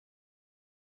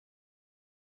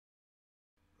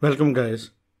Welcome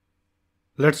guys.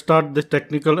 Let's start this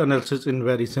technical analysis in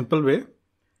very simple way.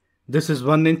 This is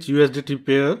 1 inch USDT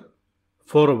pair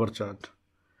 4-hour chart.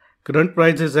 Current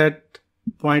price is at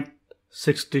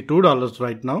 $0.62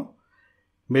 right now.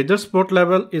 Major support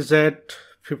level is at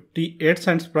 58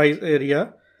 cents price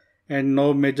area and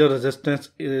now major resistance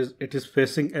is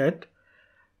facing at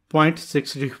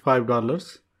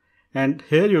 $0.65, and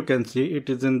here you can see it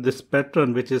is in this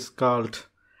pattern which is called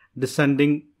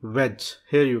descending wedge.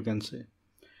 Here you can see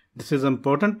this is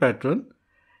important pattern,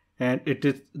 and it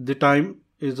is the time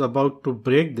is about to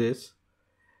break this.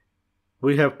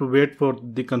 We have to wait for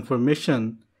the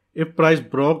confirmation. If price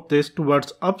broke this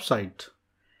towards upside,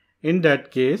 in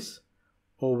that case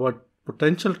our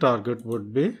potential target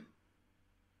would be,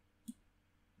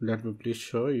 let me please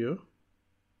show you.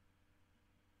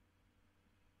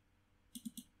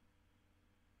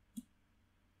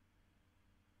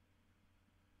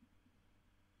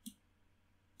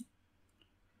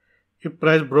 If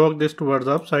price broke this towards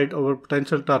upside, our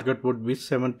potential target would be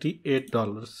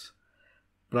 $78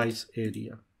 price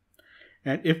area.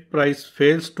 And if price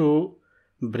fails to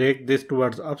break this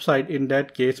towards upside, in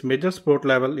that case major support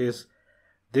level is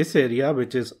this area,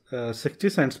 which is 60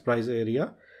 cents price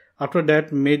area. After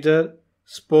that major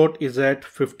support is at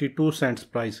 52 cents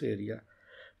price area.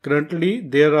 Currently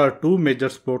there are two major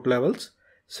support levels,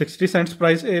 60 cents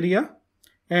price area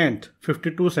and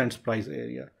 52 cents price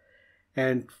area.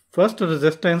 And first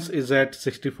resistance is at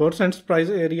 64 cents price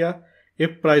area.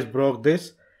 If price broke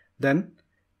this, then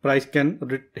price can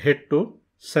hit to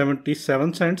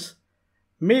 77 cents,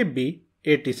 maybe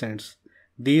 80 cents.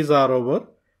 These are our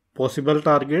possible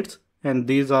targets and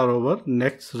these are our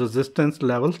next resistance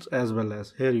levels as well.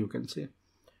 As here you can see.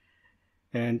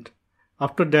 And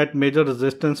after that major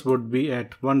resistance would be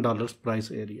at $1 price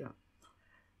area.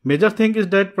 Major thing is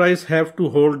that price have to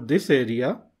hold this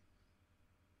area,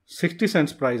 60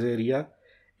 cents price area.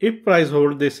 If price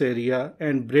hold this area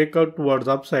and break out towards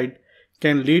upside,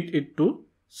 can lead it to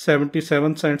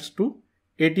 77 cents to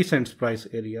 80 cents price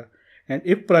area. And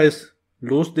if price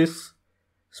lose this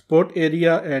support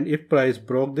area and if price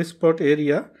broke this support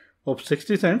area of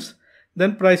 60 cents,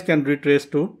 then price can retrace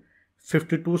to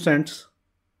 52 cents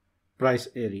price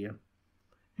area.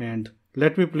 And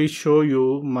let me please show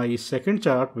you my second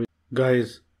chart.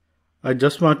 Guys, I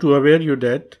just want to aware you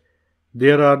that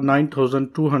there are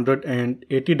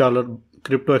 $9,280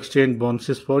 crypto exchange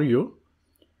bonuses for you.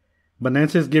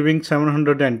 Binance is giving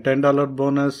 $710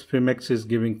 bonus. Phemex is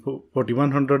giving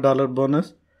 $4,100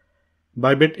 bonus.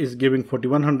 Bybit is giving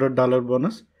 $4,100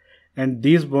 bonus. And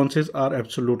these bonuses are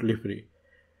absolutely free.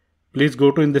 Please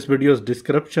go to in this video's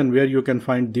description where you can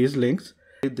find these links.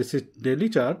 This is daily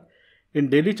chart. In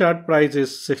daily chart price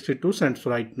is 62 cents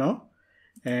right now.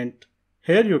 And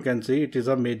here you can see it is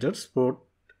a major support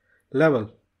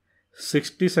level.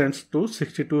 60 cents to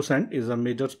 62 cents is a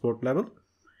major support level,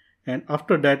 and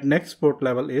after that next support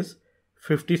level is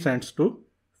 50 cents to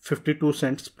 52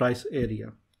 cents price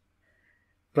area.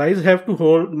 Price have to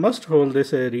hold, must hold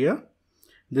this area.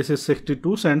 This is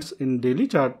 62 cents in daily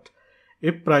chart.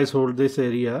 If price hold this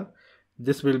area,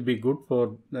 this will be good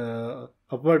for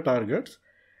upward targets.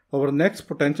 Our next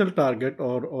potential target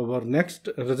or our next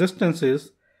resistance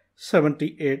is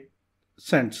 78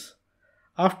 cents.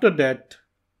 After that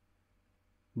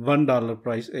 $1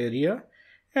 price area,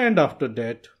 and after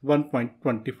that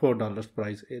 $1.24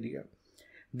 price area.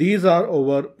 These are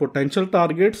our potential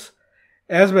targets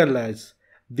as well as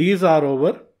these are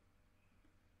our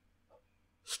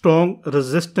strong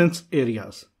resistance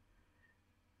areas.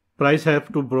 Price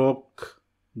have to broke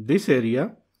this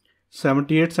area,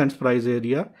 78 cents price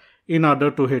area, in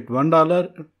order to hit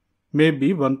 $1,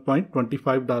 maybe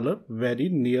 $1.25 very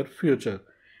near future.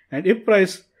 And if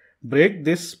price break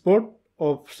this support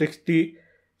of 60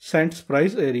 cents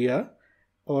price area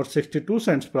or 62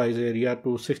 cents price area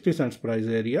to 60 cents price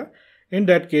area, in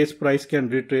that case price can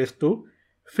retrace to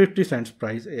 50 cents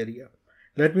price area.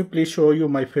 Let me please show you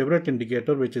my favorite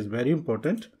indicator, which is very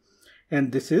important,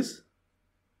 and this is,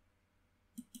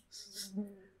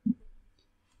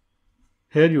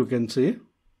 here you can see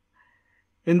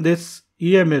in this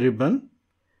EMA ribbon,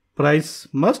 price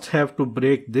must have to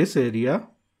break this area,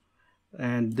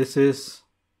 and this is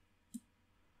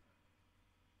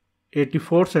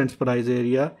 84 cents price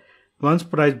area. Once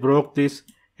price broke this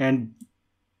and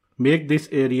make this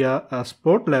area a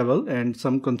support level and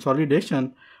some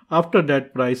consolidation, after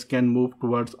that price can move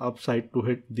towards upside to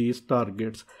hit these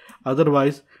targets.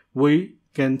 Otherwise we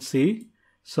can see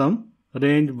some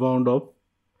range bound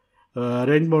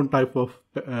type of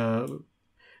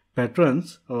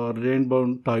patterns or range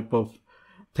bound type of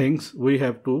things. We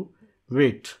have to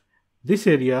wait. This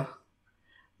area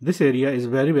This area is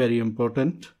very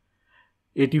important,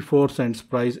 84 cents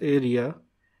price area,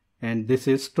 and this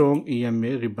is strong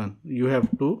EMA ribbon. You have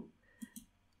to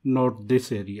note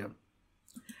this area.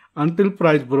 Until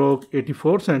price broke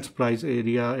 84 cents price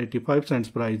area, 85 cents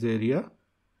price area.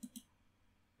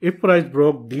 If price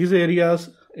broke these areas,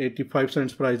 85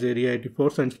 cents price area,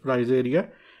 84 cents price area,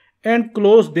 and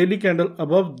closed daily candle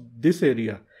above this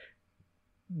area,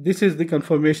 this is the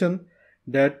confirmation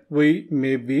that we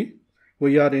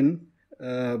are in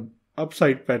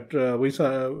upside pattern.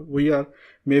 We are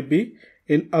maybe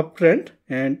in uptrend,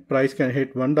 and price can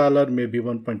hit $1, maybe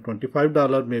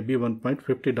 $1.25, maybe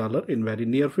 $1.50 in very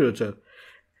near future.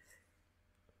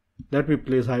 Let me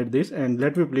please hide this, and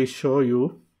let me please show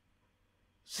you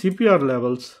CPR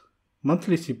levels,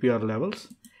 monthly CPR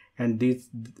levels, and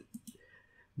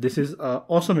this is an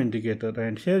awesome indicator.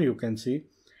 And here you can see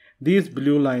these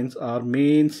blue lines are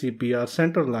main CPR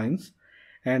center lines,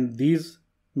 and these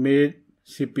main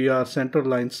CPR center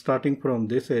lines starting from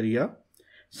this area,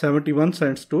 71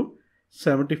 cents to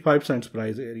 75 cents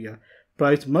price area.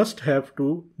 Price must have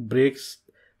to break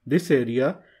this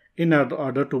area in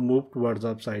order to move towards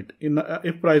upside.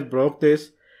 If price broke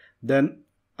this, then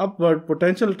upward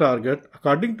potential target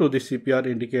according to the CPR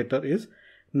indicator is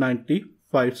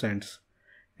 95 cents.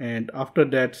 And after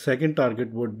that, second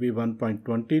target would be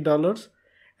 $1.20,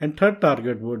 and third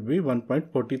target would be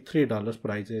 $1.43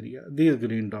 price area, these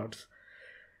green dots.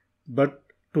 But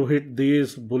to hit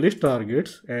these bullish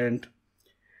targets and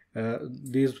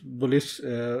these bullish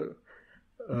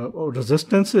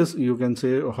resistances, you can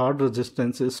say hard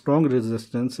resistances, strong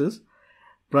resistances,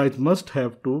 price must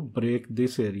have to break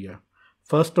this area.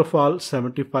 First of all,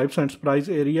 75 cents price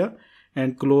area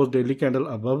and close daily candle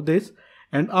above this,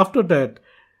 and after that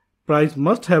price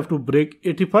must have to break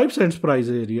 85 cents price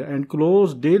area and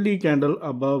close daily candle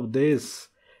above this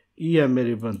EMA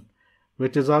ribbon,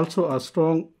 which is also a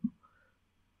strong,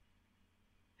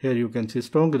 here you can see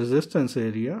strong resistance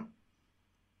area,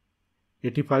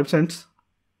 85 cents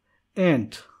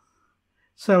and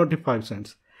 75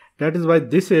 cents. That is why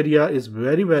this area is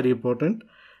very important.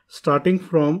 Starting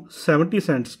from 70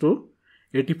 cents to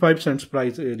 85 cents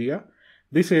price area,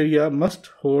 this area must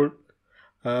hold,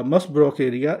 must broke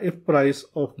area. If price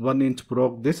of 1 inch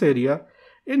broke this area,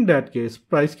 in that case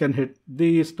price can hit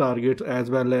these targets as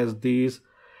well as these,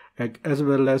 as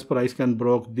well as price can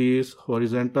broke these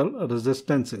horizontal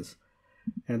resistances.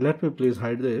 And let me please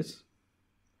hide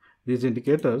these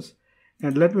indicators,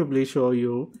 and let me please show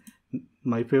you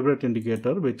my favorite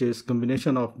indicator, which is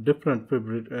combination of different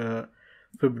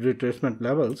Fib retracement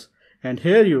levels. And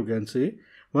here you can see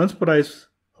once price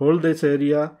hold this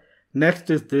area, next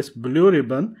is this blue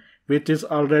ribbon, which is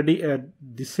already at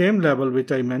the same level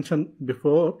which I mentioned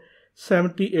before,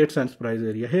 78 cents price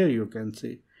area, here you can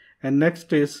see. And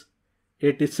next is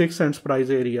 86 cents price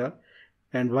area.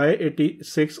 And why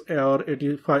 86 or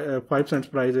 85 cents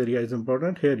price area is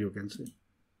important, here you can see.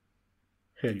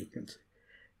 Here you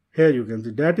can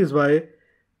see. That is why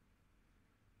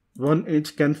 1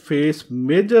 inch can face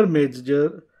major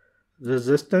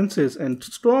resistances and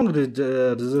strong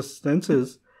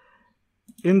resistances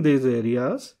in these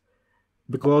areas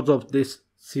because of this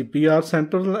CPR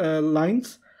center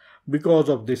lines, because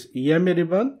of this EMA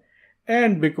ribbon,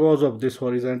 and because of this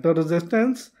horizontal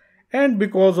resistance, and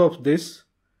because of this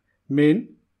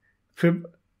main Fib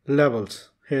levels.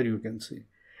 Here you can see.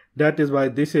 That is why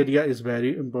this area is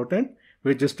very important,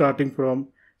 which is starting from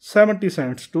 70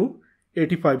 cents to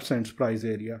 85 cents price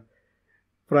area.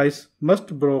 Price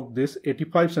must broke this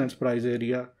 85 cents price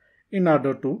area in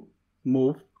order to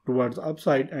move towards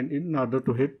upside and in order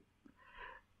to hit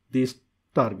these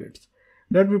targets.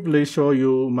 Let me please show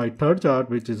you my third chart,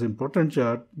 which is important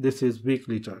chart. This is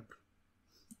weekly chart.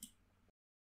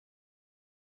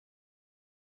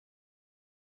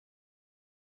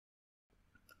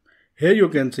 Here you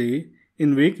can see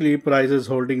in weekly price is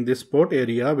holding this support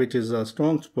area, which is a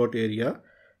strong support area,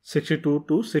 62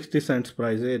 to 60 cents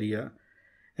price area.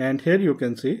 And here you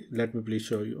can see, let me please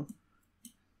show you.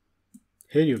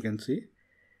 Here you can see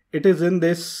it is in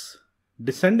this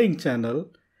descending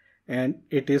channel, and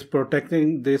it is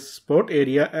protecting this support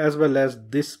area as well as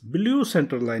this blue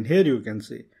center line. Here you can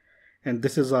see, and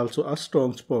this is also a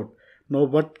strong support. Now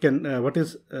what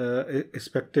is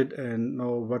expected, and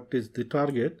now what is the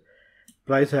target?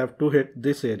 Price have to hit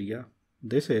this area,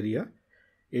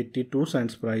 82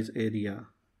 cents price area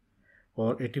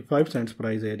or 85 cents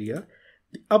price area,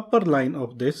 the upper line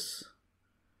of this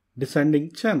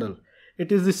descending channel.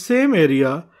 It is the same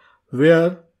area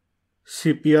where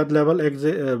CPR level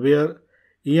where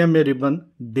EMA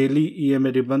ribbon, daily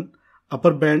EMA ribbon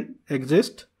upper band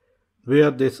exists,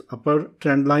 where this upper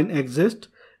trend line exists,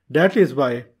 That is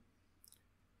why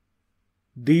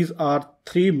these are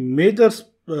three major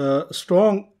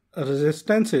strong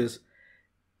resistances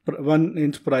 1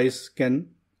 inch price can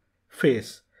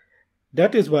face.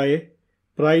 That is why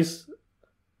price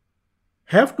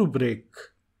have to break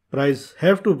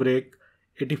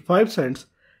 85 cents.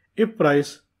 If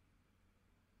price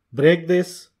break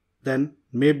this, then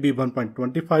maybe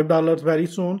 $1.25 very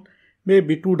soon,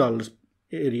 maybe $2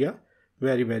 area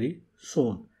very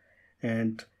soon.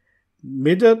 And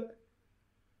major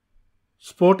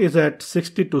support is at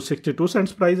 60 to 62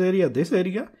 cents price area, this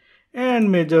area,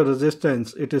 and major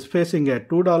resistance it is facing at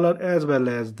 $2, as well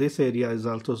as this area is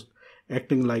also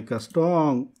acting like a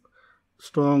strong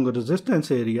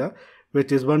resistance area,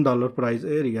 which is $1 price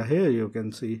area. Here you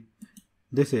can see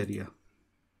this area,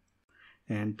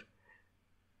 and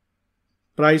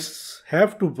price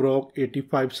have to broke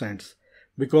 85 cents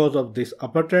because of this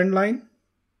upper trend line,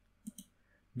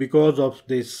 because of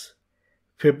this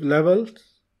fib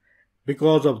levels,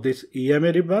 because of this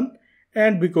EMA ribbon,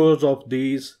 and because of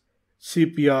these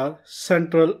CPR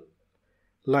central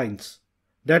lines.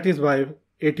 That is why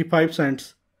 85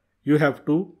 cents you have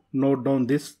to note down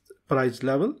this price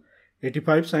level,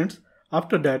 85 cents.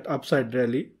 After that, upside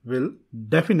rally will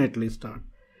definitely start.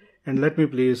 And let me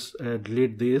please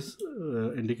delete these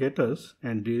indicators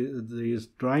and these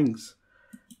drawings.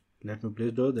 Let me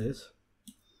please do this.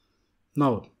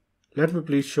 Now let me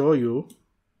please show you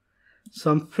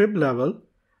some fib level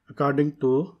according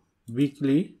to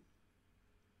weekly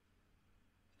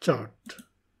chart.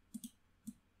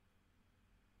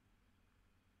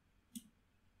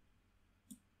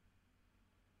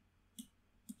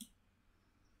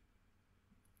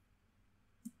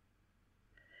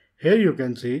 Here you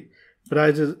can see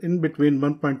price is in between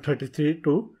 1.33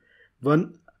 to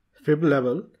 1 fib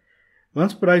level.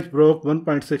 Once price broke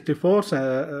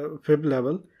 1.64 fib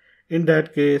level, in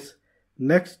that case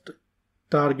next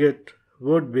target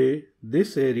would be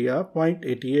this area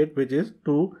 0.88, which is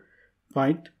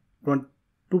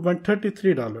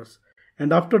 $2.33,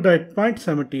 and after that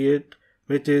 0.78,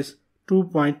 which is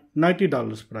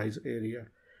 $2.90 price area,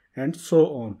 and so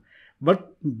on.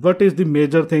 But what is the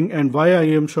major thing, and why I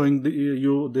am showing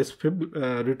you this fib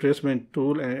retracement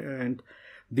tool and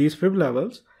these fib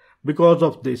levels? Because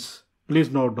of this, please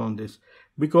note down this,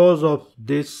 because of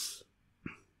this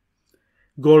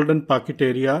golden pocket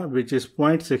area, which is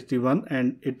 0.61,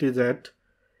 and it is at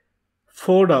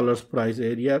 $4 price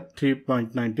area,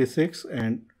 3.96,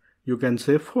 and you can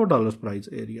say $4 price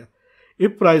area.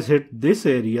 If price hit this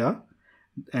area,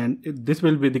 and this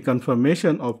will be the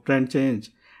confirmation of trend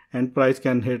change, and price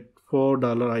can hit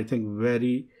 $4, I think,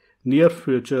 very near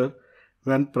future,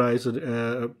 when price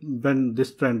when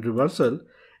this trend reversal,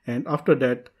 and after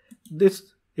that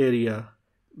this area,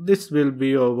 this will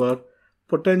be our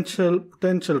potential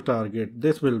target.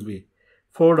 This will be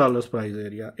 $4 price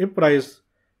area. If price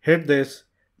hit this,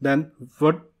 then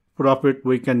what profit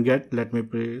we can get? Let me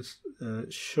please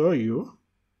show you.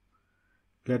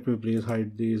 Let me please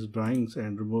hide these drawings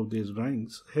and remove these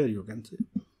drawings. Here you can see.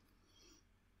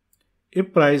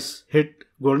 If price hit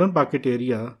golden pocket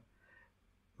area,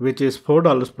 which is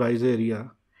 $4 price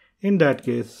area, in that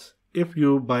case, if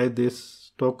you buy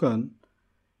this token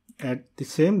at the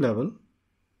same level,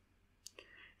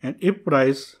 and if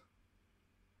price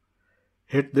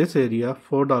hit this area,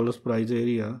 $4 price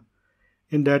area,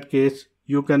 in that case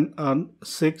you can earn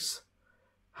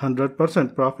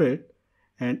 600% profit.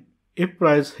 And if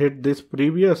price hit this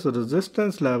previous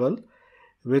resistance level,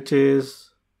 which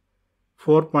is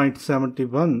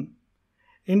 4.71,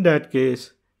 in that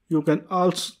case you can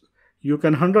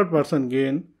 100%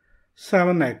 gain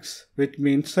 7x, which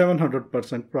means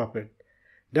 700% profit.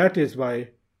 That is why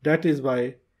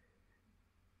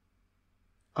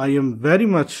I am very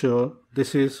much sure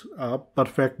this is a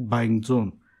perfect buying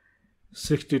zone,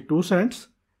 62 cents.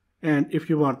 And if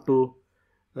you want to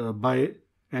buy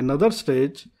another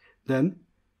stage, then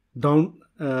down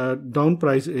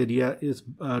price area is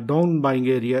down buying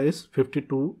area is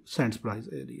 52 cents price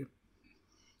area.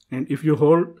 And if you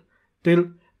hold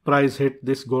till price hit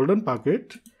this golden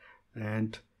pocket,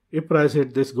 and if price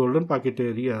hit this golden pocket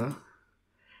area,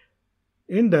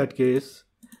 in that case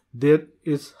there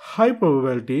is high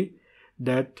probability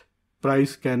that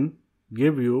price can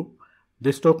give you,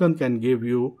 this token can give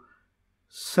you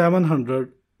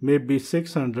 700, maybe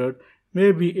 600,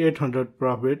 maybe 800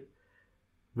 profit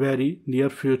very near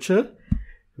future.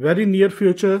 Very near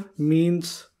future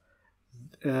means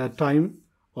time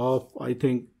of, I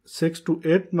think, 6 to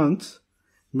 8 months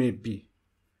maybe.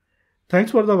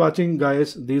 Thanks for the watching,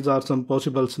 guys. These are some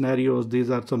possible scenarios, these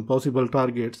are some possible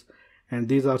targets, and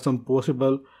these are some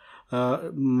possible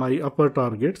my upper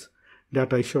targets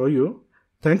that I show you.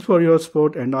 Thanks for your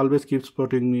support and always keep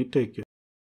supporting me. Take care.